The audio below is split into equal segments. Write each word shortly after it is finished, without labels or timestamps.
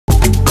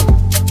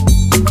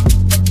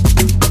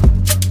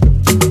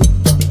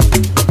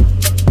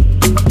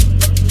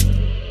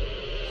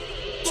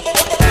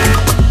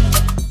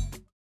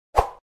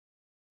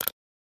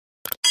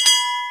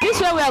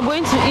we are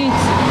going to eat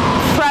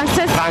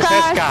Francesca's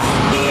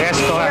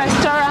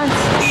restaurant.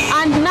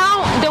 And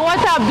now the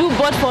water Abdul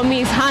bought for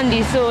me is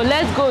handy, so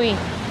let's go in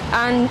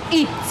and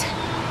eat.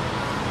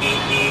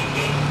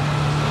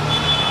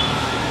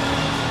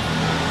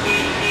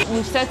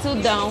 We've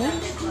settled down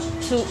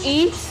to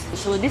eat.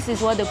 So this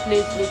is what the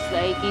place looks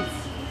like.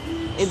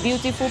 It's a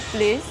beautiful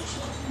place,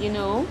 you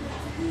know.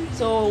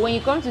 So when you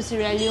come to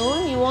Sierra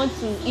Leone, you want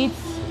to eat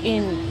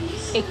in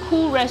a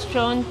cool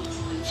restaurant.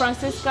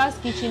 Francesca's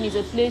Kitchen is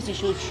a place you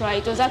should try.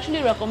 It was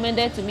actually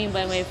recommended to me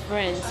by my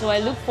friend, so I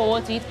look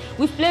forward to it.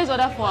 We've placed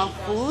order for our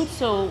food,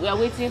 so we are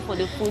waiting for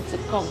the food to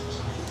come.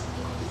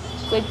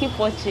 So keep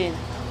watching.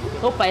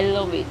 Hope I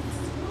love it.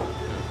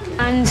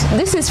 And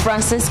this is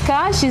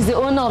Francesca. She's the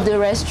owner of the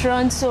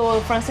restaurant. So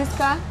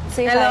Francesca,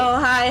 say hello.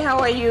 Hi. Hi, how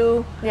are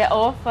you? Yeah,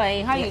 all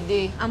fine. How you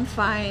doing? I'm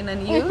fine,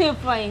 and you? You're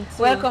fine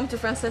too. Welcome to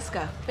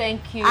Francesca.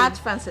 Thank you. At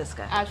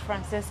Francesca. At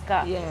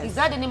Francesca. Yes. Is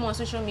that the name on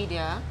social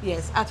media?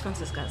 Yes, at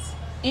Francesca's.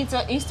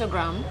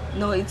 Instagram?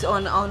 No, it's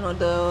on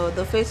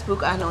the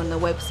Facebook and on the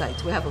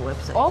website. We have a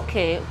website.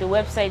 Okay, the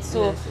website.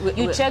 So yes,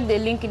 you check the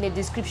link in the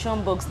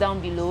description box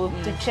down below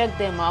to check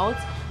them out.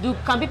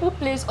 Can people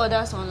place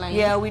orders online?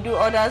 Yeah, we do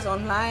orders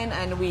online,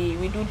 and we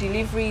do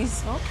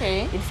deliveries.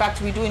 Okay. In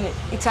fact, we do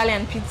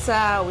Italian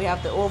pizza. We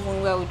have the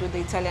oven where we do the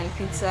Italian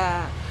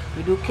pizza.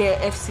 We do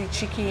KFC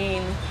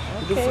chicken.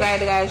 We do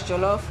fried rice,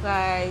 jollof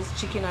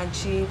rice, chicken and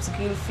chips,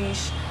 grilled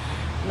fish.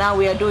 Now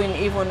we are doing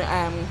even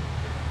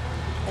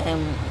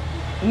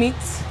meat,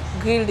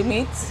 grilled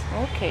meat.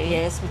 Okay.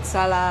 Yes, with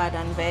salad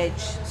and veg.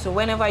 So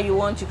whenever you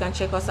want, you can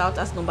check us out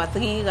as number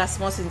 3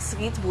 Rasmussen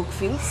Street,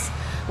 Brookfields,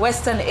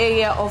 western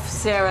area of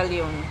Sierra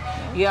Leone.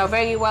 You are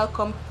very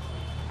welcome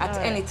at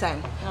any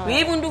time. We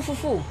even do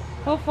fufu.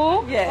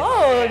 Fufu? Yes.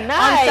 Oh,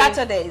 nice. On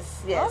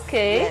Saturdays. Yes.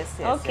 Okay. Yes,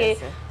 Okay.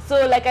 Yes, yes.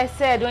 So like I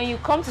said, when you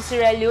come to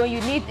Sierra Leone,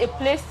 you need a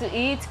place to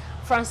eat.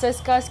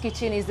 Francesca's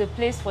Kitchen is the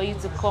place for you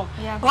to come.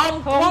 Yeah.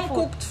 Home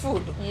cooked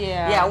food.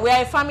 Yeah. Yeah, we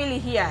are a family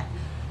here.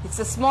 It's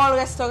a small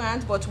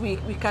restaurant, but we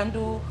can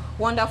do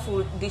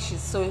wonderful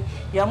dishes. So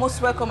you are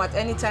most welcome at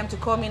any time to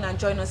come in and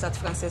join us at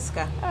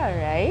Francesca. All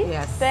right.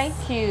 Yes.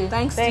 Thank you.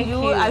 Thanks to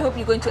you. I hope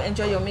you're going to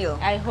enjoy your meal.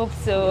 I hope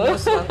so. You're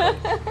most welcome.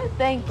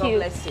 Thank God you.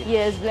 bless you.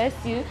 Yes,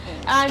 bless you.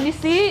 And you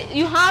see,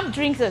 you have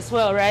drinks as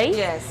well, right?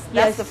 Yes.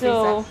 That's the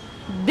so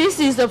freezer. This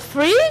is the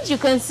fridge. You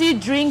can see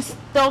drinks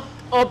stocked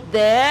up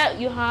there.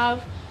 You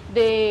have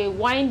the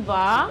wine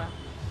bar.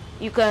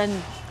 You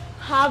can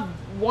have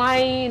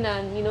wine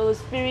and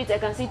spirits. I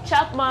can see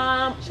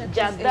Chapman,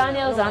 Jack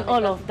Daniels, and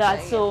all of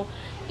that. So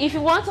if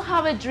you want to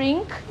have a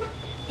drink,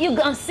 you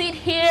can sit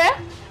here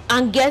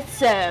and get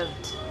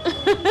served.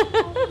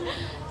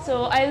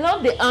 So I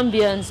love the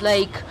ambience,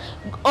 like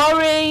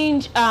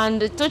orange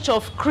and a touch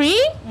of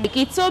cream. Like,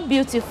 it's so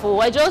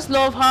beautiful. I just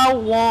love how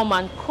warm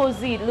and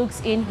cozy it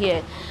looks in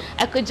here.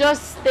 I could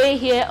just stay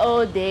here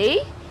all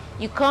day.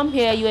 You come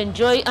here, you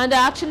enjoy, and they're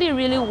actually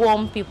really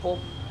warm people.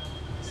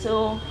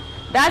 So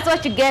that's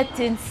what you get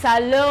in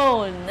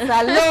Salon.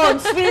 Salon,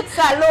 sweet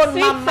salon,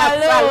 sweet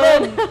mama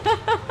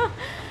salon.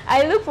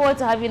 I look forward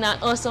to having an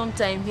awesome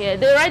time here.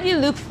 They already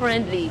look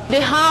friendly.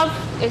 They have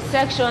a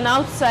section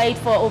outside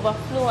for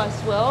overflow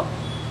as well.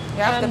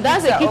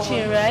 That's a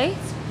kitchen, oven. Right?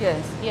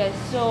 Yes.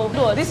 Yes. So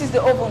this is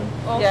the oven.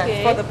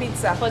 Okay. For the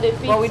pizza. For the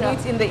pizza. But we do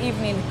it in the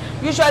evening.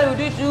 Usually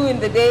we do in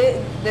the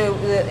day,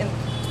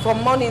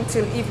 from morning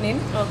till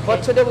evening. Okay.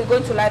 But today we're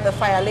going to light the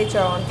fire later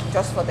on,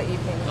 just for the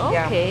evening.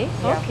 Okay.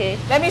 Yeah. Okay.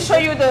 Let me show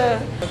you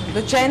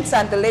the gents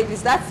and the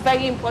ladies. That's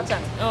very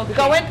important. Okay.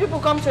 Because when people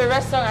come to a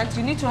restaurant,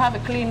 you need to have a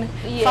clean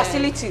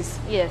facilities.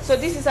 Yes. So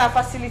this is our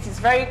facilities,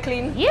 very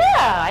clean. Yeah,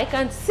 I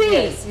can see.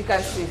 Yes, you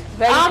can see.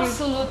 Very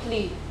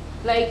absolutely clean.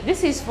 Like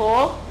this is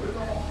for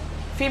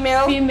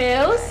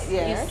females. Yes.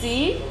 You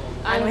see,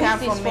 and we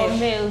this is for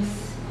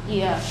males.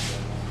 Yeah.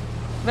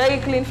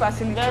 Very clean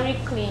facility. Very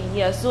clean,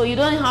 yeah. So you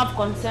don't have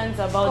concerns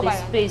about the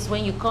space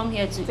when you come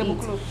here to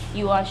eat.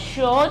 You are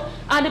assured.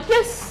 And the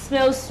place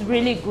smells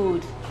really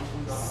good.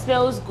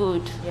 Smells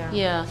good.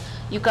 Yeah.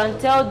 You can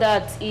tell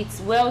that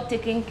it's well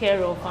taken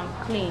care of and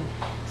clean.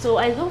 So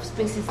I love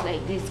spaces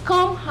like this.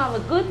 Come have a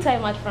good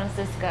time at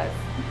Francesca's.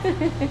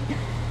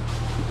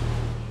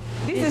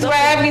 This is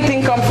where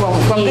everything comes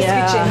from this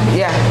kitchen.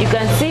 Yeah. You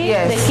can see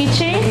the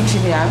kitchen,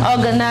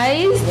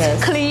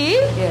 organized, clean.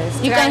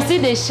 Yes. You can see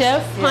the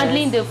chef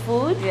handling the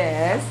food.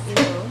 Yes.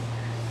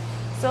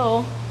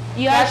 So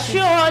you are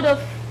assured of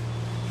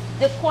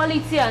the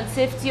quality and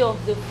safety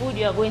of the food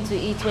you are going to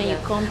eat when you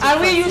come to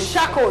And we use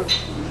charcoal.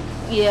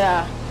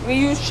 Yeah. We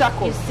use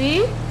charcoal. You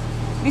see?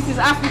 This is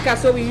Africa,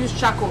 so we use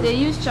charcoal. They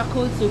use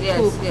charcoal to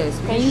cook. Yes,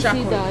 Can you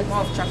see that? More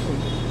of charcoal.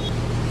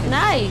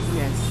 Nice.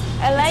 Yes.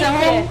 I like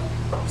it.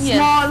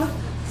 Small,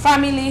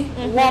 family,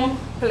 warm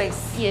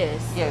place. Yes.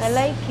 Yes. I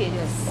like it.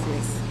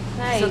 Yes.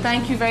 Nice. So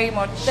thank you very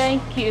much.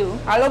 Thank you.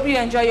 I hope you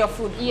enjoy your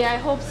food. Yeah, I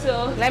hope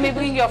so. Let me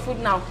bring your food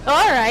now.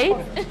 All right.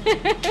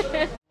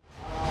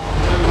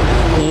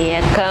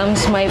 Here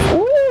comes my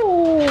food.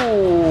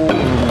 Ooh,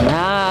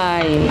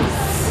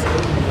 nice.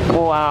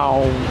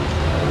 Wow.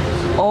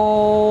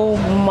 Oh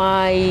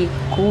my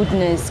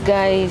goodness,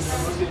 guys.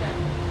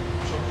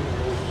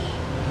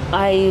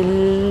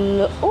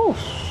 Oh,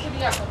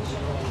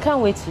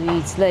 can't wait to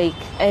eat. Like,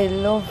 I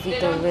love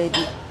it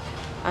already.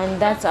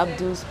 And that's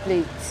Abdul's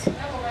plate.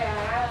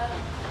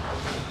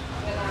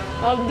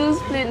 Abdul's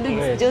plate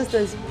looks just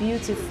as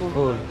beautiful.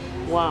 Oh.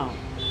 Wow.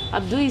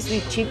 Abdul is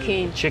with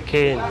chicken.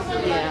 Chicken.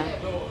 Yeah.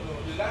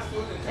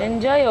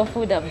 Enjoy your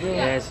food, Abdul.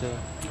 Yes, sir.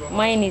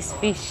 Mine is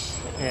fish.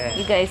 Yeah.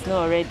 You guys know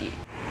already.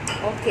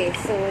 Okay,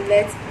 so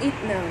let's eat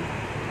now.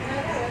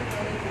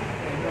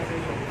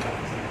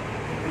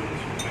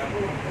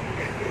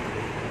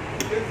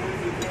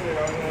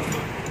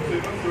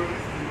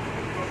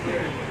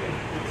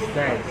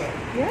 Nice.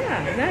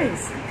 Yeah,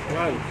 nice.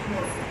 Wow.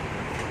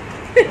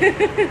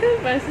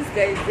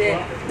 Francisca is there.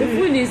 The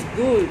food is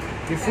good.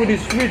 The food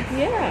is sweet.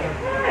 Yeah.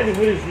 Ah, the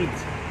food is sweet.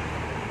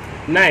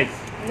 Nice.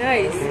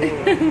 Nice.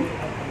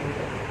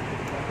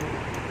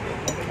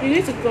 You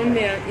need to come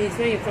here and eat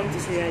when you come to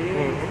Sierra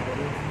Leone.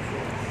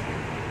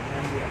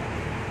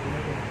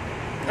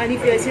 And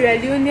if you're a Sierra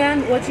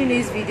Leonean watching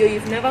this video,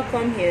 you've never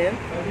come here,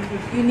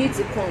 you need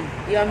to come.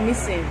 You are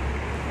missing.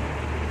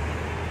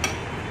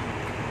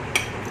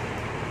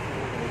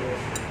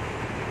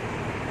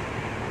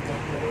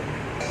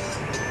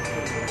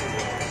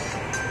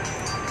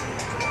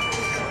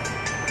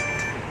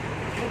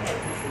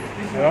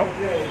 Hello?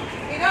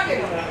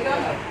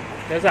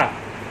 Yes, sir.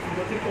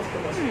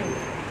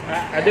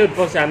 I don't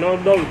post. I know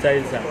with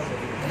that, sir.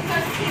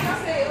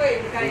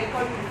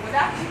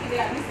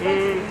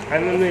 I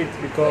don't know it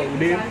because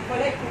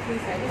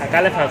I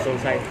can't left us on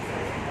site.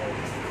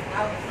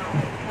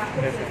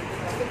 Yes, sir.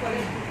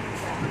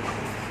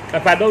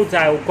 If I don't,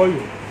 I will call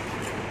you.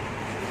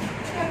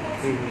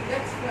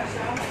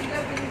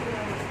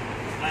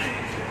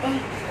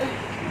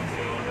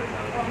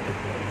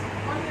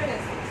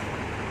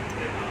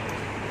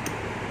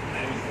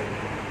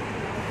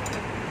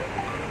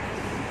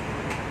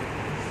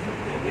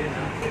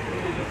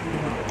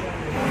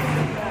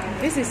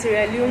 This is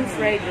Sierra Leone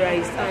fried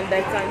rice, and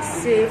I can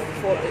say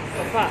for a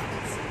fact,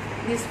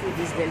 this food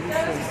is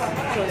delicious.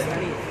 Trust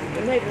me.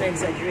 I'm not even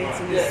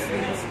exaggerating. It's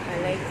sweet. I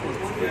like it.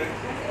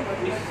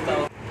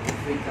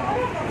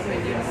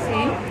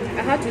 See, I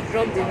had to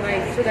drop the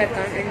knife so that I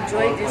can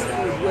enjoy this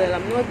food well.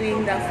 I'm not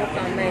doing that fork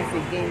and knife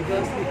again.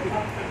 Just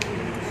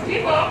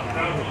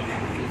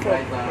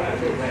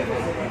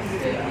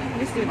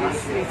this food is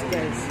sweet,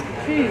 guys.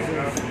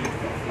 Jesus.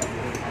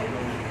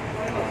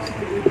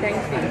 Thank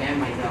you.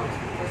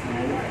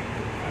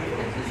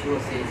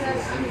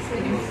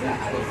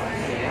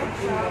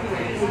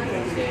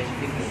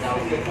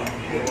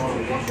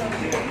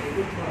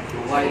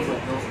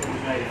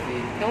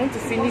 I want to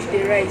finish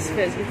the rice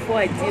first before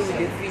I deal with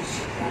the fish.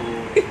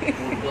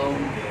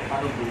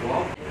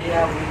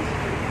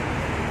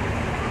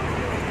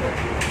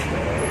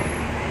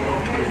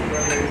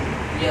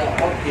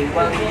 Yeah, okay,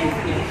 well, the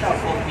initial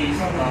focus,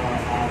 I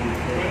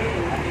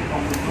think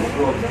on the new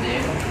growth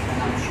there,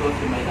 and I'm sure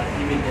they might have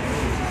given them the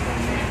system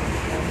there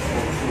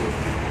also.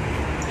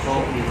 So,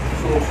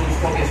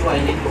 okay, so I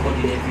need to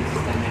coordinate the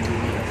system every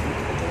year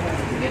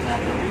to get that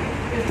done.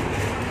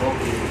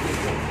 Okay.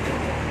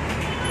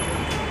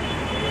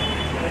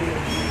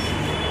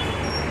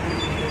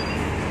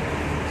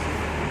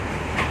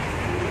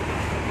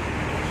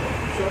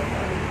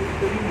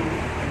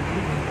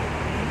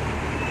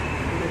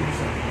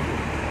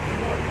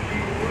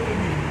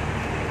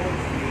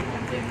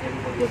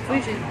 The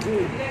fish is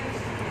good.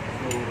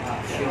 So,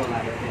 sure,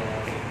 like,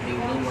 they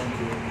don't want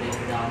to let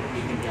down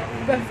even their own.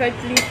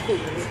 Perfectly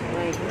cooked.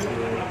 Like,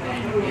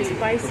 the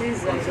spices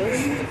are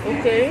just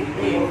okay.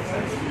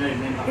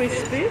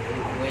 Crispy.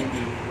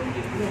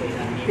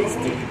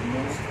 Tasty.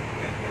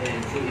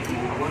 And so if you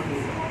want to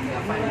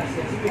find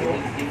yourself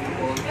it's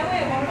difficult,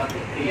 remember to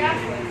pay,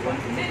 you want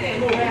to make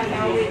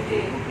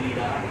it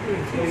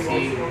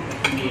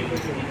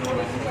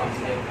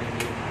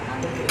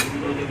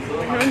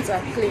My hands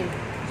are clean,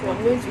 so I'm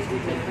going to do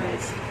my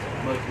hands.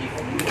 but if you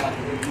are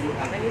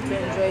I need to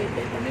enjoy it.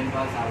 the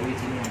members are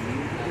waiting on you,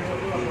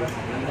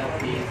 another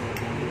place that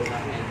then you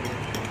have and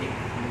take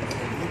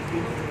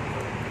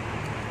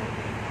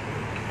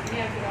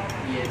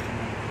yes.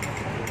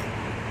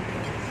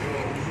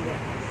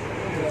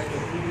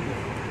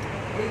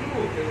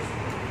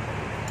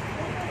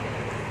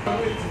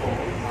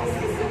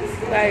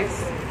 Guys,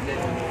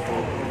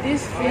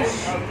 this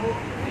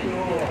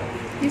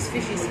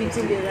fish is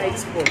hitting the right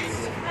spots.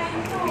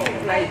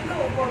 Like,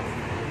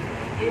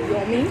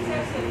 yummy,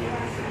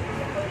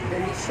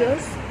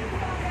 delicious,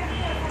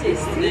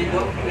 tasty.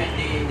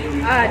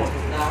 Add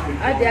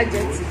the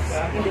adjectives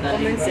in the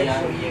comment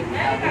section.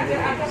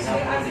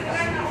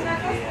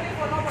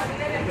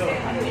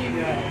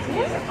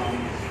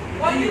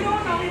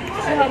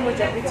 See how much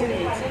I've eaten it.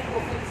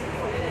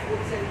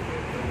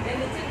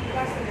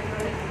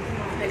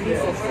 I live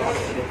for fish.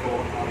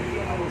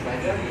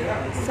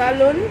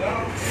 Salon,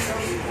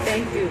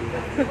 thank you.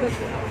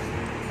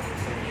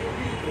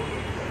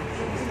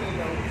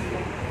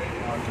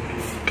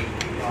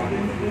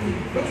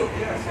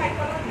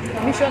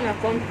 Mission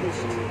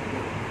accomplished.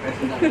 This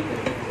is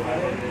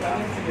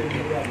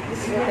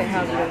what I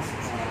have left.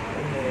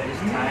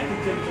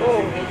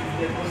 Oh,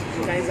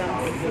 guys,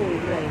 I'm full.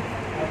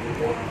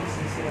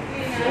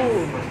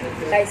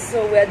 Guys,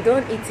 so we're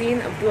done eating.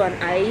 Abdul and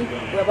I,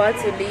 we're about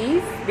to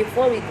leave.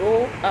 Before we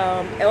go,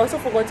 I also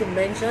forgot to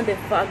mention the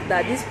fact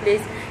that this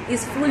place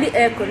is fully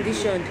air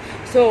conditioned.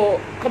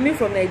 So coming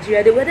from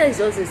Nigeria, the weather is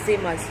just the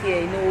same as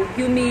here, you know,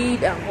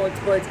 humid and hot,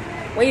 but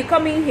when you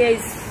come in here,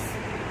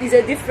 it's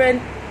a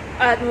different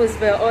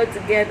atmosphere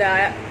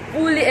altogether.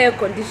 Fully air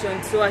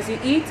conditioned, so as you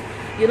eat,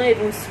 you don't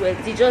even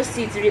sweat. You just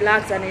sit,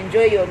 relax, and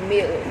enjoy your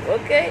meal.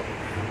 Okay,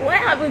 why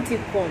haven't you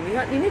come?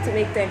 You need to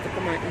make time to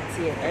come and eat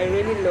here. I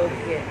really love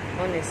here,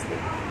 honestly.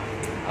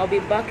 I'll be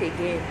back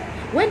again.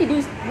 When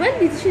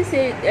did she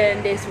say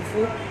there's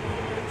fufu?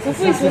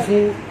 Fufu is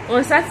fufu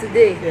on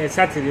Saturday. Yeah,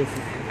 Saturday.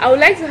 I would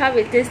like to have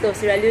a taste of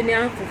Sierra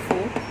Leonean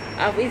fufu.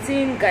 I've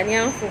eaten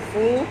Ghanaian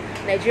fufu,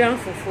 Nigerian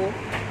fufu.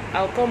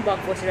 I'll come back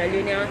for Sierra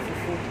Leonean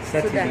fufu.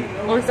 Saturday. So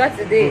that on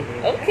Saturday.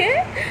 Okay.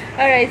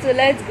 All right. So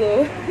let's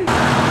go.